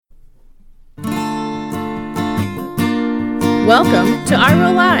Welcome to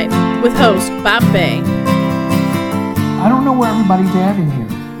IRO Live with host Bob Bay. I don't know where everybody's at in here.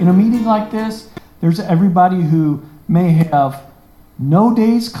 In a meeting like this, there's everybody who may have no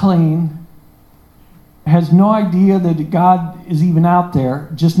days clean, has no idea that God is even out there,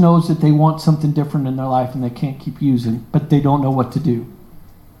 just knows that they want something different in their life and they can't keep using, but they don't know what to do.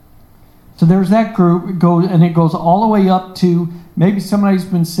 So there's that group, it goes all the way up to maybe somebody's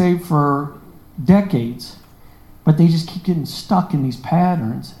been saved for decades, but they just keep getting stuck in these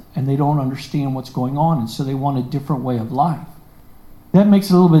patterns and they don't understand what's going on, and so they want a different way of life. That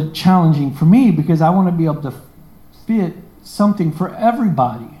makes it a little bit challenging for me because I want to be able to fit something for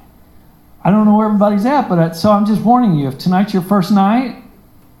everybody. I don't know where everybody's at, so I'm just warning you, if tonight's your first night,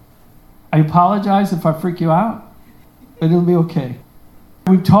 I apologize if I freak you out, but it'll be okay.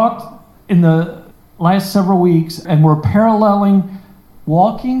 We've talked in the last several weeks, and we're paralleling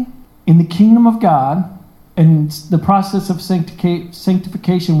walking in the kingdom of God and the process of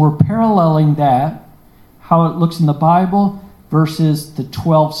sanctification. We're paralleling that, how it looks in the Bible versus the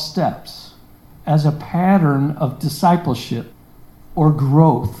 12 steps as a pattern of discipleship or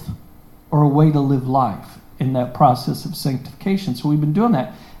growth or a way to live life in that process of sanctification. So we've been doing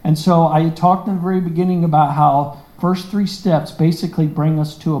that. And so I had talked in the very beginning about how first 3 steps basically bring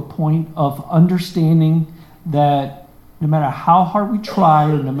us to a point of understanding that no matter how hard we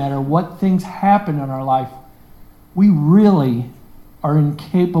try or no matter what things happen in our life, we really are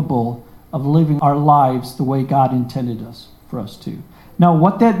incapable of living our lives the way God intended us for us to. Now,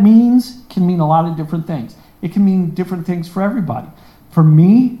 what that means can mean a lot of different things. It can mean different things for everybody. For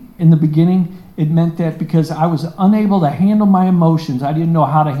me, in the beginning, it meant that because I was unable to handle my emotions, I didn't know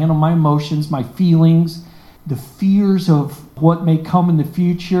how to handle my emotions, my feelings, the fears of what may come in the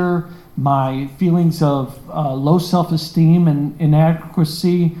future, my feelings of low self-esteem and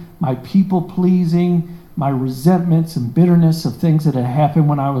inadequacy, my people-pleasing, my resentments and bitterness of things that had happened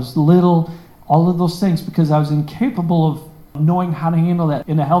when I was little, all of those things, because I was incapable of knowing how to handle that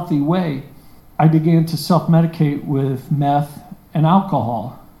in a healthy way. I began to self-medicate with meth and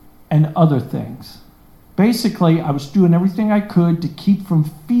alcohol and other things. Basically, I was doing everything I could to keep from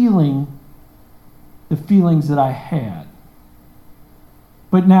feeling the feelings that I had.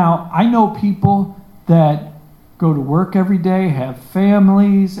 But now I know people that go to work every day, have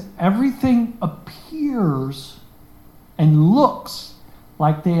families, everything appears and looks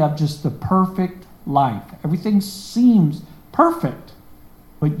like they have just the perfect life. Everything seems perfect.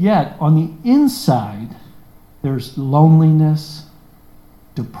 But yet, on the inside, there's loneliness,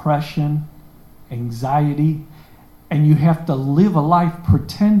 depression, anxiety, and you have to live a life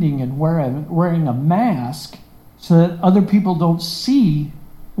pretending and wearing a mask so that other people don't see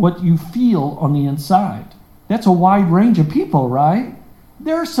what you feel on the inside. That's a wide range of people, right?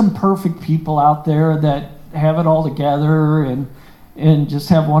 There are some perfect people out there that have it all together and just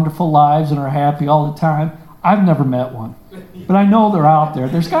have wonderful lives and are happy all the time. I've never met one, but I know they're out there.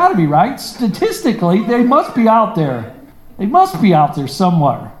 There's got to be, right? Statistically, they must be out there. They must be out there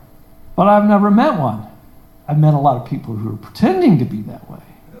somewhere, but I've never met one. I've met a lot of people who are pretending to be that way.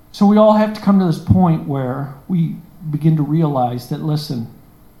 So we all have to come to this point where we begin to realize that, listen,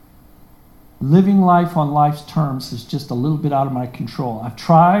 living life on life's terms is just a little bit out of my control. I've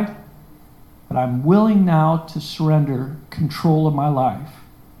tried, but I'm willing now to surrender control of my life.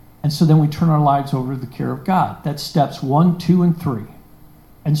 And so then we turn our lives over to the care of God. That's steps 1, 2, and 3.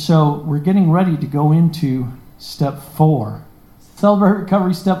 And so we're getting ready to go into step 4. Celebrate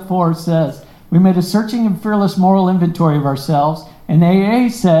Recovery step 4 says, we made a searching and fearless moral inventory of ourselves. And AA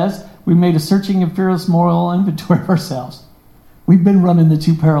says, we made a searching and fearless moral inventory of ourselves. We've been running the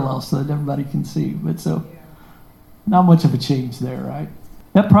 2 parallels so that everybody can see. But so, not much of a change there, right?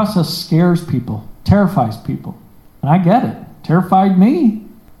 That process scares people, terrifies people. And I get it. Terrified me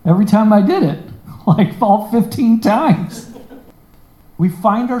every time I did it, like all 15 times. We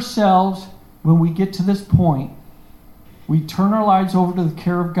find ourselves, when we get to this point, we turn our lives over to the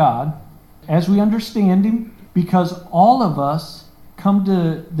care of God as we understand Him, because all of us come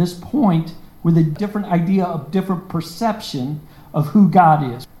to this point with a different idea of different perception of who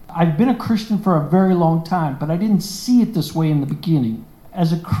God is. I've been a Christian for a very long time, but I didn't see it this way in the beginning.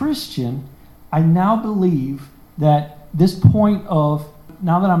 As a Christian, I now believe that this point of,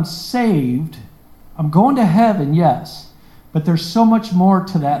 now that I'm saved, I'm going to heaven, yes, but there's so much more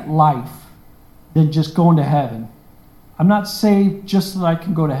to that life than just going to heaven. I'm not saved just so that I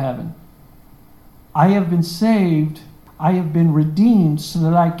can go to heaven. I have been saved, I have been redeemed so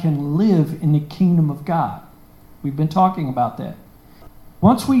that I can live in the kingdom of God. We've been talking about that.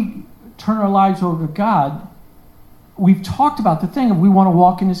 Once we turn our lives over to God, we've talked about the thing of we want to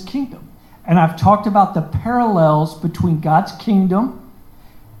walk in His kingdom. And I've talked about the parallels between God's kingdom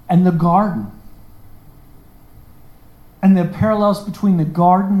and the garden. And the parallels between the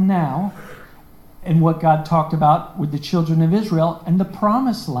garden now and what God talked about with the children of Israel and the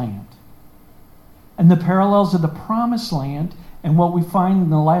promised land. And the parallels of the promised land and what we find in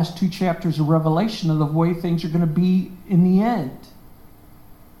the last 2 chapters of Revelation of the way things are going to be in the end.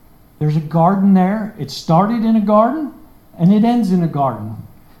 There's a garden there. It started in a garden and it ends in a garden.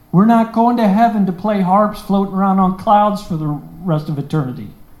 We're not going to heaven to play harps floating around on clouds for the rest of eternity.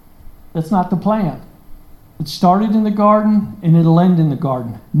 That's not the plan. It started in the garden and it'll end in the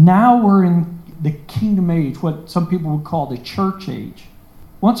garden. Now we're in the kingdom age, what some people would call the church age.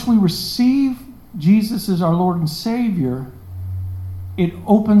 Once we receive Jesus as our Lord and Savior, it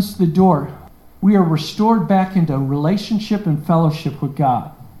opens the door. We are restored back into relationship and fellowship with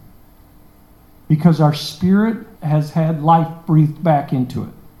God because our spirit has had life breathed back into it.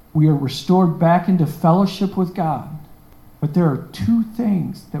 We are restored back into fellowship with God. But there are 2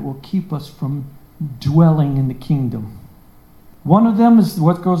 things that will keep us from dwelling in the kingdom. One of them is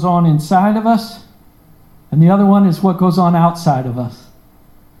what goes on inside of us, and the other one is what goes on outside of us.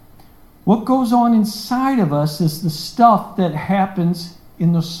 What goes on inside of us is the stuff that happens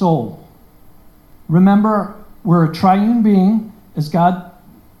in the soul. Remember, we're a triune being, as God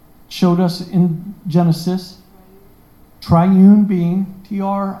showed us in Genesis. Triune being,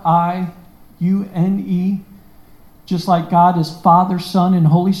 Triune, just like God is Father, Son, and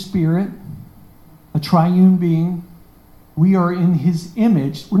Holy Spirit. A triune being. We are in His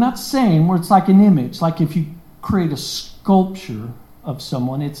image. We're not saying where it's like an image. Like if you create a sculpture of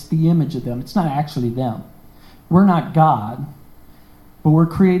someone, it's the image of them. It's not actually them. We're not God, but we're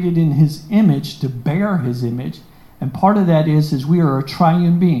created in His image to bear His image. And part of that is we are a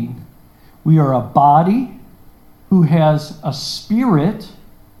triune being. We are a body who has a spirit,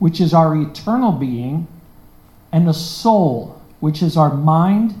 which is our eternal being, and a soul, which is our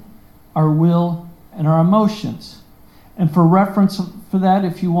mind, our will, and our emotions. And for reference for that,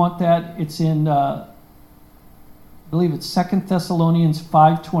 if you want that, it's in, I believe it's 2 Thessalonians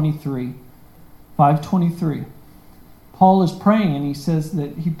 5:23. 5:23. Paul is praying, and he says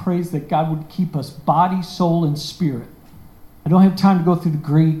that he prays that God would keep us body, soul, and spirit. I don't have time to go through the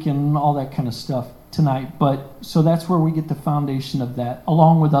Greek and all that kind of stuff tonight, but so that's where we get the foundation of that,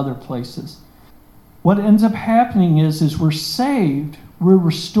 along with other places. What ends up happening is we're saved, we're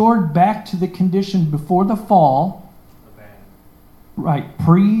restored back to the condition before the fall. Right,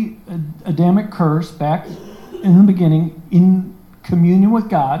 pre-Adamic curse, back in the beginning, in communion with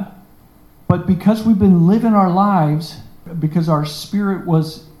God. But because we've been living our lives, because our spirit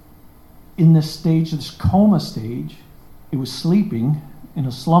was in this stage, this coma stage, it was sleeping in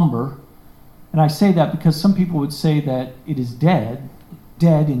a slumber. And I say that because some people would say that it is dead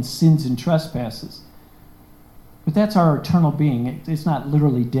in sins and trespasses. But that's our eternal being. It's not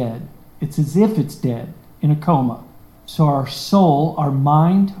literally dead. It's as if it's dead in a coma. So our soul, our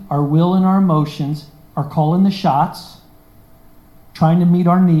mind, our will, and our emotions are calling the shots, trying to meet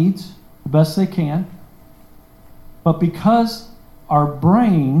our needs the best they can. But because our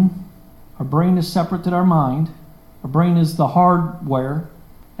brain is separate to our mind, our brain is the hardware,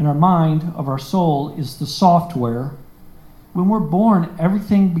 and our mind of our soul is the software. When we're born,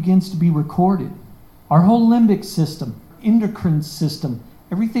 everything begins to be recorded. Our whole limbic system, endocrine system,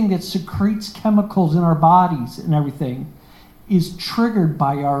 everything that secretes chemicals in our bodies and everything is triggered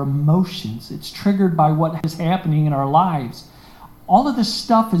by our emotions. It's triggered by what is happening in our lives. All of this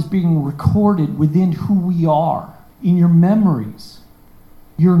stuff is being recorded within who we are, in your memories.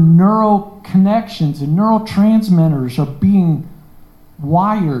 Your neural connections and neurotransmitters are being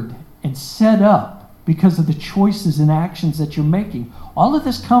wired and set up because of the choices and actions that you're making. All of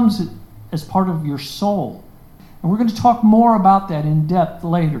this comes as part of your soul. And we're going to talk more about that in depth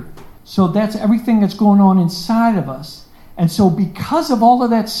later. So that's everything that's going on inside of us. And so because of all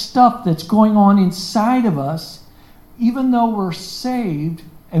of that stuff that's going on inside of us, even though we're saved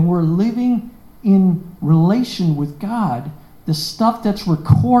and we're living in relation with God, the stuff that's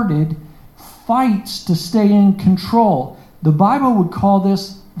recorded fights to stay in control. The Bible would call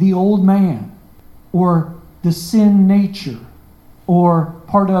this the old man, or the sin nature, or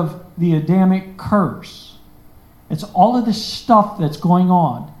part of the Adamic curse. It's all of this stuff that's going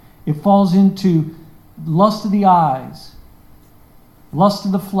on. It falls into lust of the eyes, lust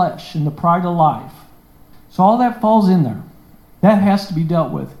of the flesh, and the pride of life. So all that falls in there. That has to be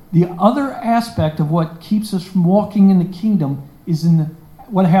dealt with. The other aspect of what keeps us from walking in the kingdom is in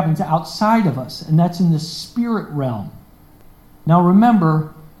what happens outside of us, and that's in the spirit realm. Now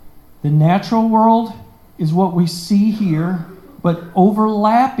remember, the natural world is what we see here, but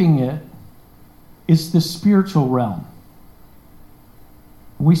overlapping it is the spiritual realm.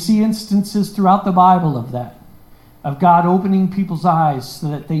 We see instances throughout the Bible of that, of God opening people's eyes so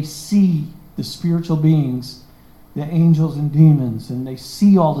that they see the spiritual beings, the angels and demons, and they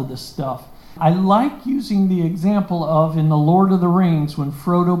see all of this stuff. I like using the example of in The Lord of the Rings when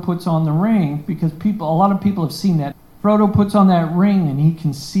Frodo puts on the ring, because a lot of people have seen that. Frodo puts on that ring and he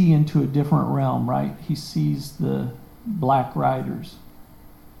can see into a different realm, right? He sees the Black Riders.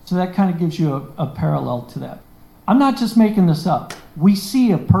 So that kind of gives you a parallel to that. I'm not just making this up. We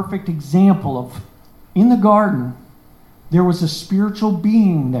see a perfect example of, in the garden, there was a spiritual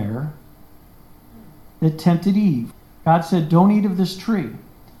being there that tempted Eve. God said, don't eat of this tree.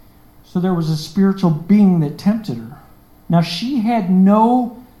 So there was a spiritual being that tempted her. Now she had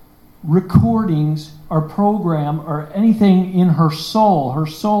no recordings or program or anything in her soul. Her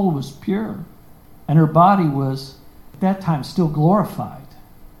soul was pure. And her body was, at that time, still glorified,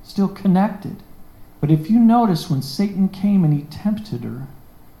 still connected. But if you notice when Satan came and he tempted her,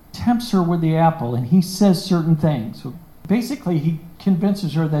 tempts her with the apple, and he says certain things. So basically, he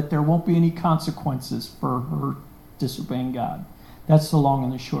convinces her that there won't be any consequences for her disobeying God. That's the long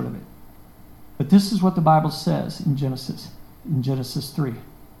and the short of it. But this is what the Bible says in Genesis 3.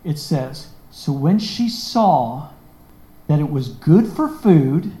 It says, so when she saw that it was good for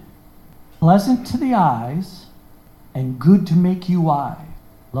food, pleasant to the eyes, and good to make you wise.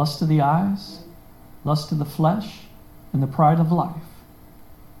 Lust of the eyes, lust of the flesh, and the pride of life.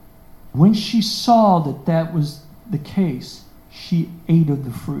 When she saw that that was the case, she ate of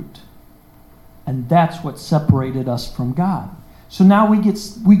the fruit. And that's what separated us from God. So now we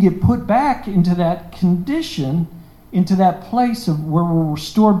get put back into that condition, into that place of where we're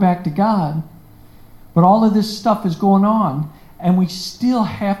restored back to God. But all of this stuff is going on, and we still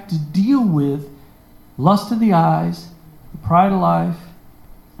have to deal with lust of the eyes, the pride of life,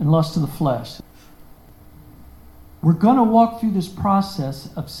 and lust of the flesh. We're going to walk through this process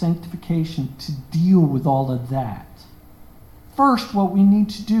of sanctification to deal with all of that. First, what we need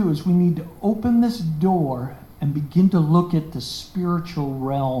to do is we need to open this door and begin to look at the spiritual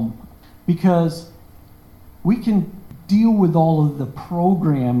realm, because we can deal with all of the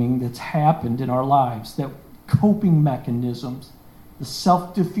programming that's happened in our lives, that coping mechanisms, the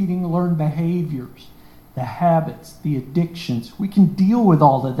self-defeating learned behaviors, the habits, the addictions. We can deal with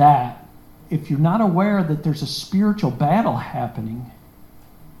all of that. If you're not aware that there's a spiritual battle happening,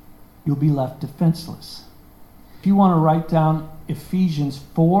 you'll be left defenseless. If you want to write down Ephesians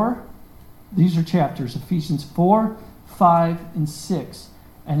 4, these are chapters, Ephesians 4, 5, and 6,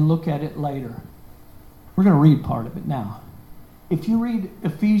 and look at it later. We're going to read part of it now. If you read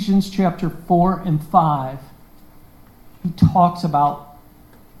Ephesians chapter 4 and 5, he talks about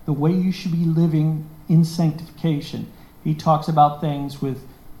the way you should be living in sanctification. He talks about things with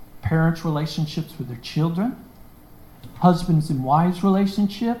parents' relationships with their children, husbands and wives'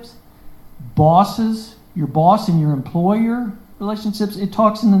 relationships, bosses, your boss and your employer relationships. It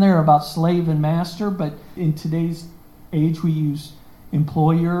talks in there about slave and master, but in today's age we use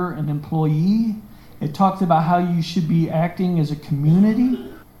employer and employee. It talks about how you should be acting as a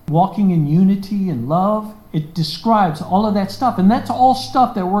community, walking in unity and love. It describes all of that stuff, and that's all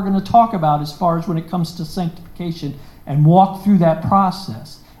stuff that we're going to talk about as far as when it comes to sanctification and walk through that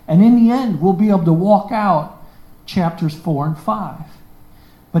process. And in the end, we'll be able to walk out chapters 4 and 5.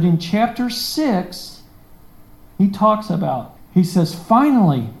 But in chapter 6, he says,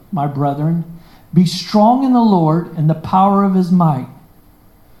 finally, my brethren, be strong in the Lord and the power of his might.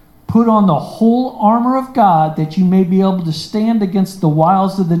 Put on the whole armor of God that you may be able to stand against the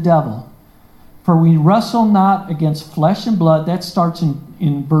wiles of the devil. For we wrestle not against flesh and blood. That starts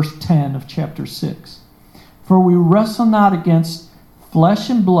in verse 10 of chapter 6. For we wrestle not against flesh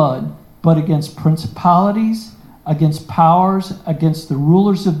and blood, but against principalities, against powers, against the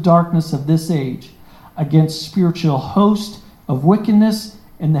rulers of darkness of this age, against spiritual hosts of wickedness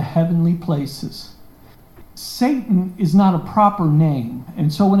in the heavenly places. Satan is not a proper name.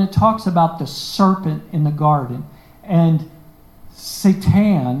 And so when it talks about the serpent in the garden and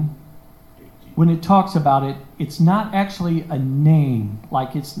Satan, when it talks about it, it's not actually a name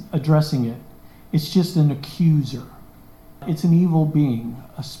like it's addressing it. It's just an accuser. It's an evil being,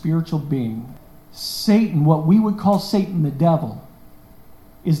 a spiritual being. Satan, what we would call Satan the devil,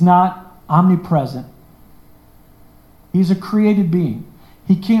 is not omnipresent. He's a created being.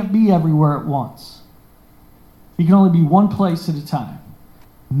 He can't be everywhere at once. He can only be one place at a time.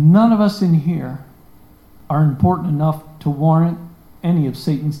 None of us in here are important enough to warrant any of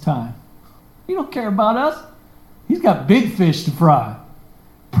Satan's time. He don't care about us. He's got big fish to fry.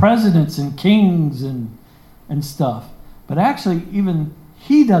 Presidents and kings and stuff. But actually, even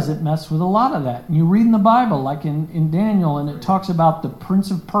He doesn't mess with a lot of that. And you read in the Bible, like in Daniel, and it talks about the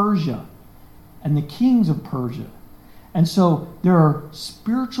prince of Persia and the kings of Persia. And so there are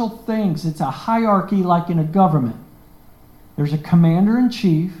spiritual things. It's a hierarchy like in a government. There's a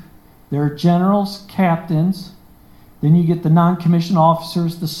commander-in-chief. There are generals, captains. Then you get the non-commissioned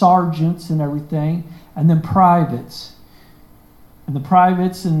officers, the sergeants and everything, and then privates. And the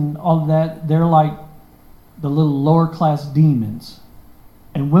privates and all of that, they're like the little lower-class demons.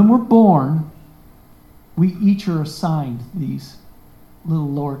 And when we're born, we each are assigned these little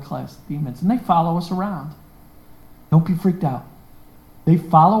lower-class demons. And they follow us around. Don't be freaked out. They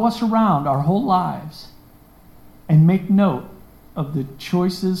follow us around our whole lives and make note of the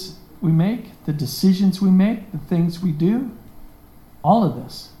choices we make, the decisions we make, the things we do, all of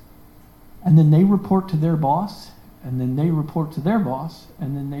this. And then they report to their boss, and then they report to their boss,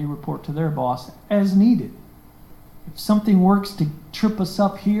 and then they report to their boss as needed. If something works to trip us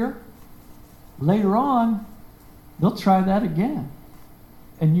up here, later on, they'll try that again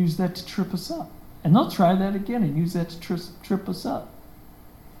and use that to trip us up. And they'll try that again and use that to trip us up.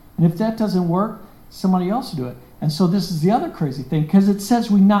 And if that doesn't work, somebody else will do it. And so this is the other crazy thing, because it says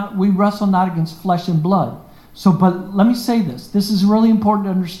we wrestle not against flesh and blood. So, but let me say this. This is really important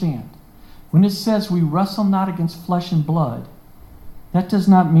to understand. When it says we wrestle not against flesh and blood, that does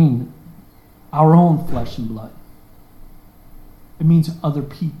not mean our own flesh and blood. It means other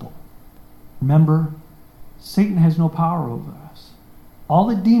people. Remember, Satan has no power over us. All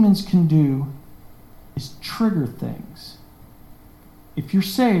the demons can do is trigger things. If you're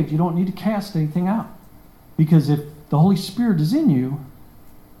saved, you don't need to cast anything out. Because if the Holy Spirit is in you,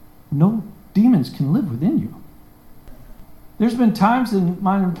 no demons can live within you. There's been times in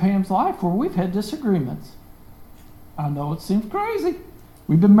mine and Pam's life where we've had disagreements. I know it seems crazy.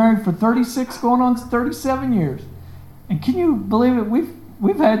 We've been married for 36, going on 37 years. And can you believe it?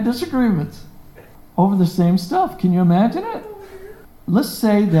 We've had disagreements over the same stuff. Can you imagine it? Let's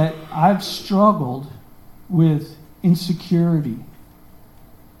say that I've struggled with insecurity,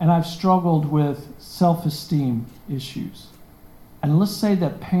 and I've struggled with self-esteem issues. And let's say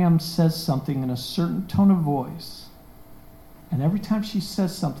that Pam says something in a certain tone of voice, and every time she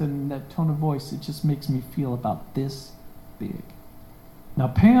says something in that tone of voice, it just makes me feel about this big. Now,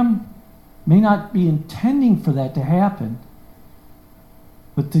 Pam may not be intending for that to happen,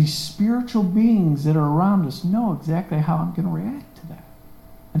 but the spiritual beings that are around us know exactly how I'm going to react to that.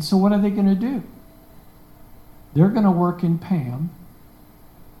 And so what are they going to do? They're going to work in Pam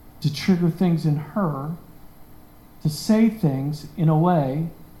to trigger things in her, to say things in a way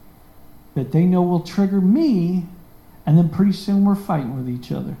that they know will trigger me, and then pretty soon we're fighting with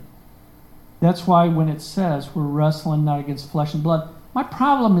each other. That's why when it says we're wrestling not against flesh and blood, my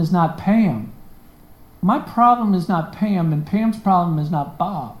problem is not Pam. My problem is not Pam, and Pam's problem is not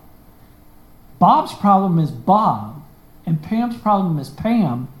Bob. Bob's problem is Bob, and Pam's problem is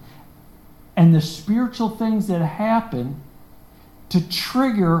Pam, and the spiritual things that happen to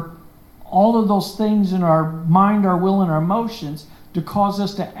trigger all of those things in our mind, our will, and our emotions to cause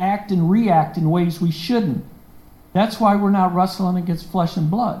us to act and react in ways we shouldn't. That's why we're not wrestling against flesh and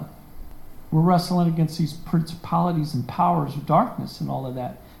blood. We're wrestling against these principalities and powers of darkness and all of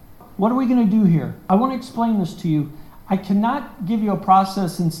that. What are we going to do here? I want to explain this to you. I cannot give you a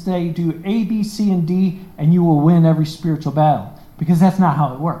process and say do A, B, C, and D, and you will win every spiritual battle, because that's not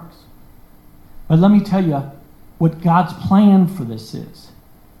how it works. But let me tell you what God's plan for this is.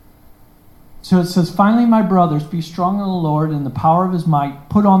 So it says, finally, my brothers, be strong in the Lord and the power of his might.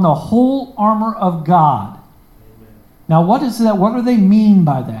 Put on the whole armor of God. Amen. Now, what is that? What do they mean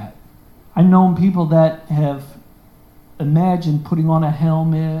by that? I've known people that have imagined putting on a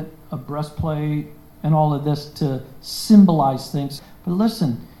helmet, a breastplate, and all of this to symbolize things. But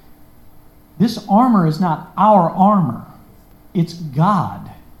listen, this armor is not our armor. It's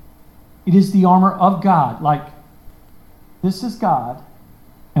God. It is the armor of God. Like, this is God.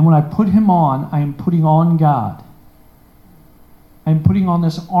 And when I put him on, I am putting on God. I am putting on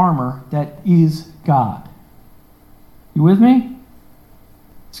this armor that is God. You with me?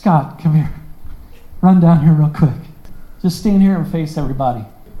 Scott, come here. Run down here real quick. Just stand here and face everybody.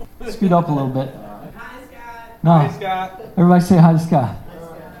 Scoot up a little bit. Hi, Scott. No. Hi, Scott. Everybody say hi to Scott.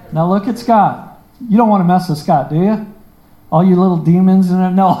 Now look at Scott. You don't want to mess with Scott, do you? All you little demons in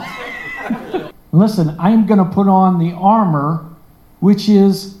it? No. Listen, I'm going to put on the armor, which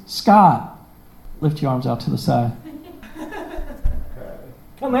is Scott. Lift your arms out to the side.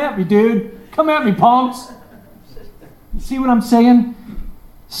 Come at me, dude. Come at me, punks. You see what I'm saying?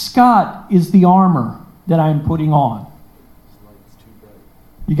 Scott is the armor that I'm putting on.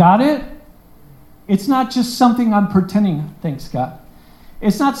 You got it? It's not just something I'm pretending. Thanks, Scott.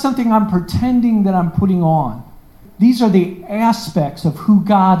 It's not something I'm pretending that I'm putting on. These are the aspects of who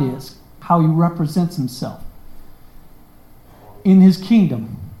God is, how he represents himself. In his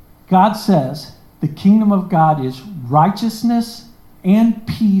kingdom, God says the kingdom of God is righteousness and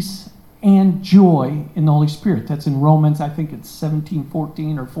peace and joy in the Holy Spirit. That's in Romans, I think it's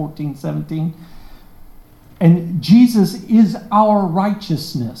 17:14 or 14:17. And Jesus is our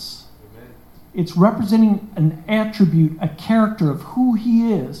righteousness. Amen. It's representing an attribute, a character of who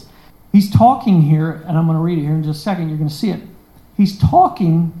he is. He's talking here, and I'm going to read it here in just a second. You're going to see it. He's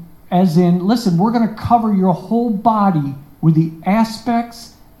talking as in, listen, we're going to cover your whole body with the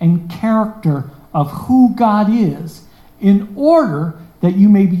aspects and character of who God is in order that you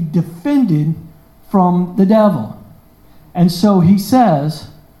may be defended from the devil. And so he says,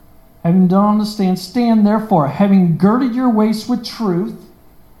 having done on the stand therefore, having girded your waist with truth.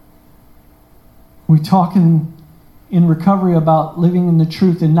 We talk in recovery about living in the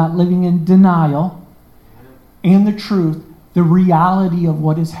truth and not living in denial. And the truth, the reality of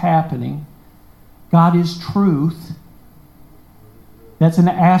what is happening. God is truth. That's an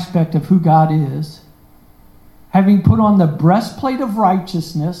aspect of who God is. Having put on the breastplate of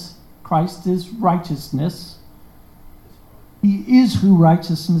righteousness, Christ is righteousness. He is who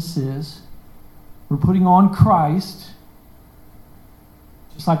righteousness is. We're putting on Christ.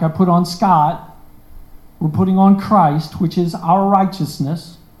 Just like I put on Scott, we're putting on Christ, which is our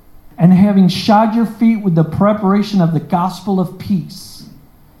righteousness. And having shod your feet with the preparation of the gospel of peace.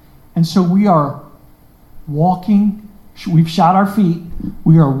 And so we are walking, we've shod our feet,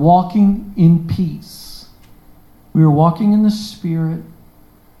 we are walking in peace. We are walking in the Spirit,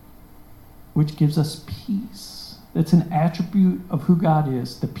 which gives us peace. That's an attribute of who God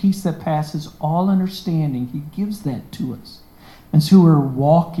is. The peace that passes all understanding. He gives that to us. And so we're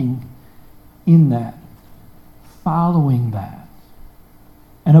walking in that, following that.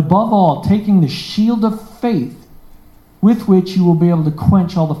 And above all, taking the shield of faith with which you will be able to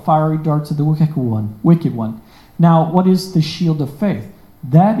quench all the fiery darts of the wicked one. Now, what is the shield of faith?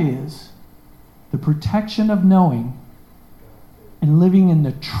 That is the protection of knowing and living in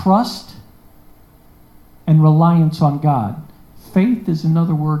the trust and reliance on God. Faith is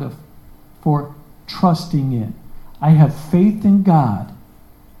another word for trusting in. I have faith in God.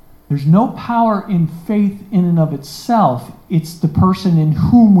 There's no power in faith in and of itself. It's the person in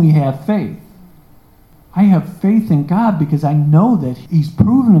whom we have faith. I have faith in God because I know that he's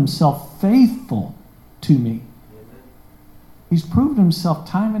proven himself faithful to me. He's proven himself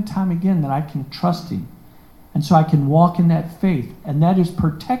time and time again that I can trust him. And so I can walk in that faith. And that is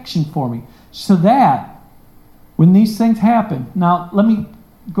protection for me. So that when these things happen, now let me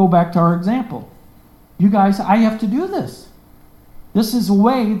go back to our example. You guys, I have to do this. This is a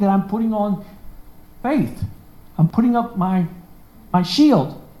way that I'm putting on faith. I'm putting up my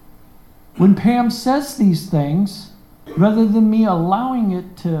shield. When Pam says these things, rather than me allowing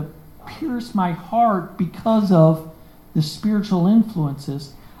it to pierce my heart because of the spiritual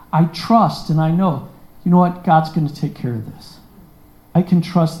influences, I trust and I know, you know what, God's going to take care of this. I can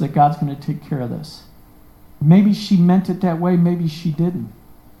trust that God's going to take care of this. Maybe she meant it that way, maybe she didn't.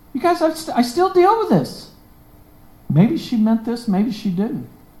 You guys, I still deal with this. Maybe she meant this, maybe she didn't.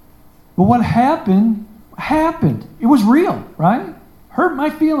 But what happened. It was real, right? Hurt my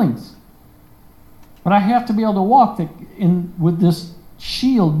feelings. But I have to be able to walk with this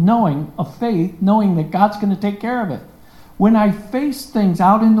shield of faith, knowing that God's going to take care of it. When I face things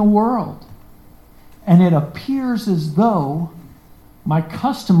out in the world, and it appears as though my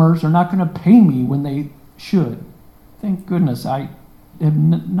customers are not going to pay me when they should. Thank goodness I have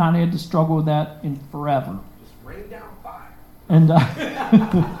not had to struggle with that in forever. Just rain down fire. And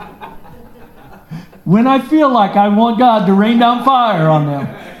when I feel like I want God to rain down fire on them,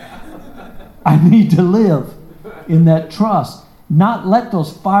 I need to live in that trust. Not let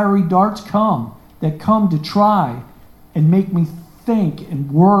those fiery darts come that come to try and make me think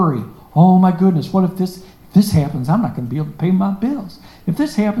and worry. Oh my goodness, what if this happens? I'm not going to be able to pay my bills. If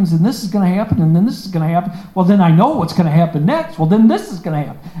this happens, and this is going to happen, and then this is going to happen, well, then I know what's going to happen next. Well, then this is going to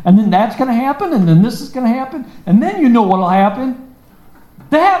happen. And then that's going to happen, and then this is going to happen. And then you know what will happen.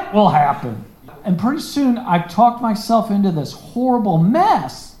 That will happen. And pretty soon, I've talked myself into this horrible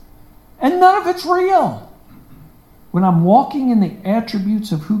mess, and none of it's real. When I'm walking in the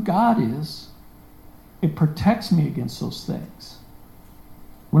attributes of who God is, it protects me against those things.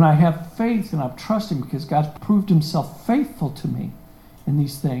 When I have faith and I'm trusting because God's proved himself faithful to me in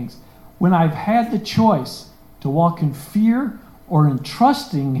these things. When I've had the choice to walk in fear or in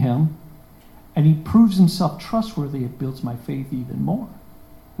trusting him, and he proves himself trustworthy, it builds my faith even more.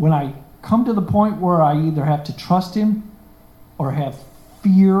 When I come to the point where I either have to trust him or have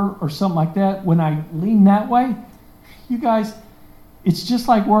fear or something like that, when I lean that way, you guys, it's just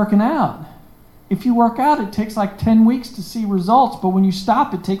like working out. If you work out, it takes like 10 weeks to see results, but when you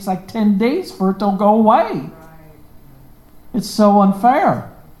stop, it takes like 10 days for it to go away. It's so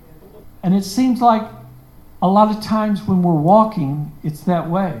unfair. And it seems like a lot of times when we're walking, it's that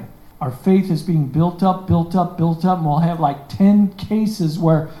way. Our faith is being built up, and we'll have like 10 cases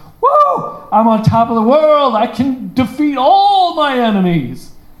where, whoa, I'm on top of the world. I can defeat all my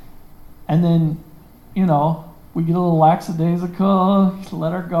enemies. And then, we get a little lackadaisical,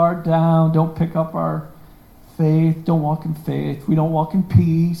 let our guard down, don't pick up our faith, don't walk in faith. We don't walk in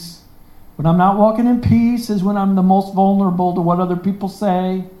peace. When I'm not walking in peace is when I'm the most vulnerable to what other people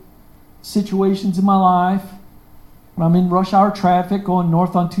say, situations in my life. When I'm in rush hour traffic going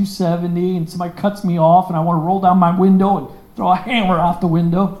north on 270 and somebody cuts me off and I want to roll down my window and throw a hammer out the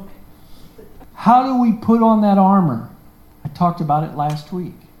window. How do we put on that armor? I talked about it last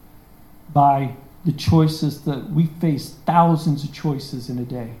week. By the choices that we face, thousands of choices in a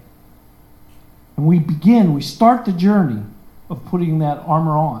day. And we start the journey of putting that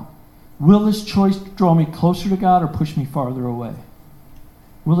armor on. Will this choice draw me closer to God or push me farther away?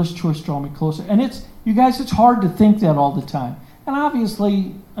 Will this choice draw me closer? And it's hard to think that all the time. And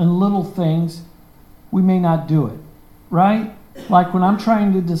obviously, in little things, we may not do it, right? Like when I'm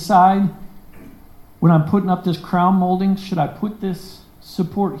trying to decide, when I'm putting up this crown molding, should I put this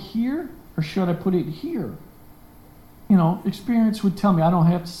support here or should I put it here? Experience would tell me I don't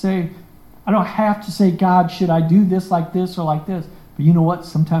have to say, God, should I do this or like this? But you know what?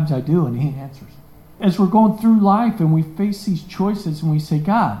 Sometimes I do, and He answers. As we're going through life and we face these choices and we say,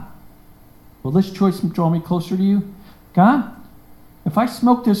 God, will this choice draw me closer to you? God, if I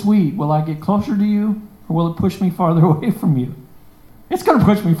smoke this weed, will I get closer to you or will it push me farther away from you? It's going to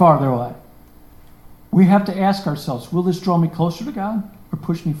push me farther away. We have to ask ourselves, will this draw me closer to God or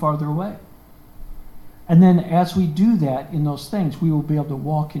push me farther away? And then as we do that in those things, we will be able to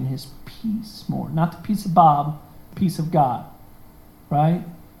walk in His peace more. Not the peace of Bob, the peace of God, right?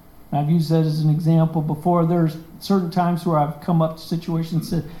 I've used that as an example before. There's certain times where I've come up to situations and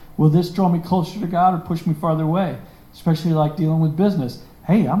said, will this draw me closer to God or push me farther away? Especially like dealing with business.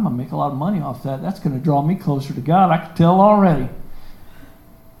 Hey, I'm going to make a lot of money off that. That's going to draw me closer to God. I can tell already.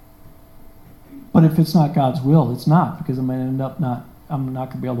 But if it's not God's will, it's not, because I'm not going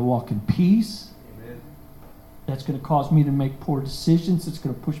to be able to walk in peace. Amen. That's going to cause me to make poor decisions. It's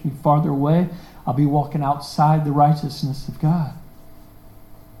going to push me farther away. I'll be walking outside the righteousness of God.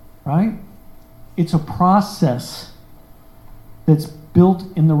 Right? It's a process that's built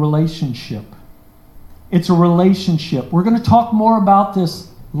in the relationship. It's a relationship. We're going to talk more about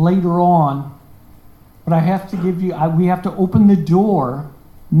this later on, but I have to we have to open the door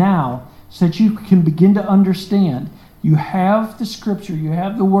now so that you can begin to understand. You have the scripture, you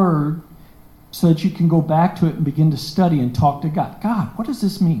have the word, so that you can go back to it and begin to study and talk to God. God, what does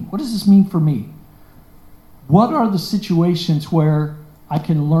this mean? What does this mean for me? What are the situations where I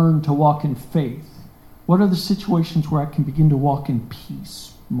can learn to walk in faith? What are the situations where I can begin to walk in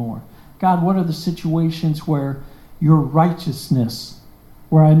peace more? God, what are the situations where your righteousness,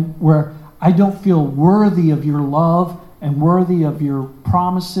 where I don't feel worthy of your love and worthy of your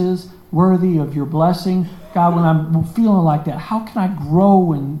promises, worthy of your blessing? God, when I'm feeling like that, how can I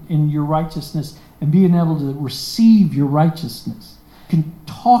grow in your righteousness and being able to receive your righteousness? You can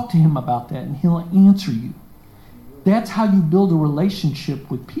talk to Him about that and He'll answer you. That's how you build a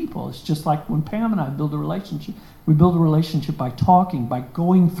relationship with people. It's just like when Pam and I build a relationship. We build a relationship by talking, by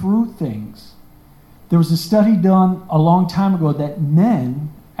going through things. There was a study done a long time ago that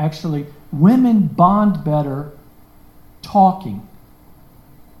women bond better talking.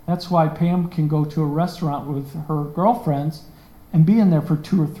 That's why Pam can go to a restaurant with her girlfriends and be in there for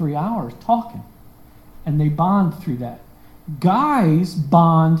 2 or 3 hours talking. And they bond through that. Guys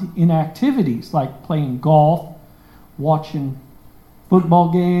bond in activities like playing golf, watching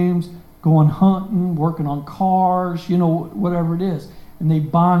football games, going hunting, working on cars, whatever it is. And they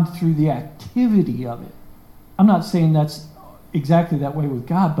bond through the activity of it. I'm not saying that's exactly that way with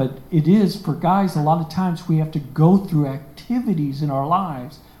God, but it is for guys. A lot of times we have to go through activities in our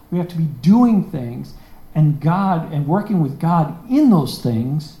lives. We have to be doing things and working with God in those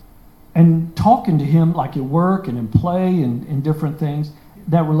things and talking to Him like at work and in play and different things.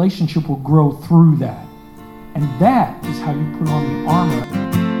 That relationship will grow through that. And that is how you put on the armor.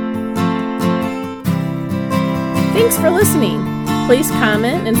 Thanks for listening. Please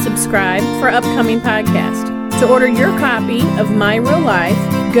comment and subscribe for upcoming podcasts. To order your copy of My Real Life,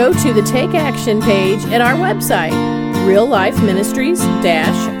 go to the Take Action page at our website,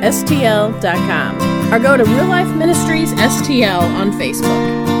 reallifeministries-stl.com. or go to Real Life Ministries STL on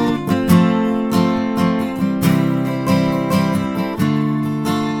Facebook.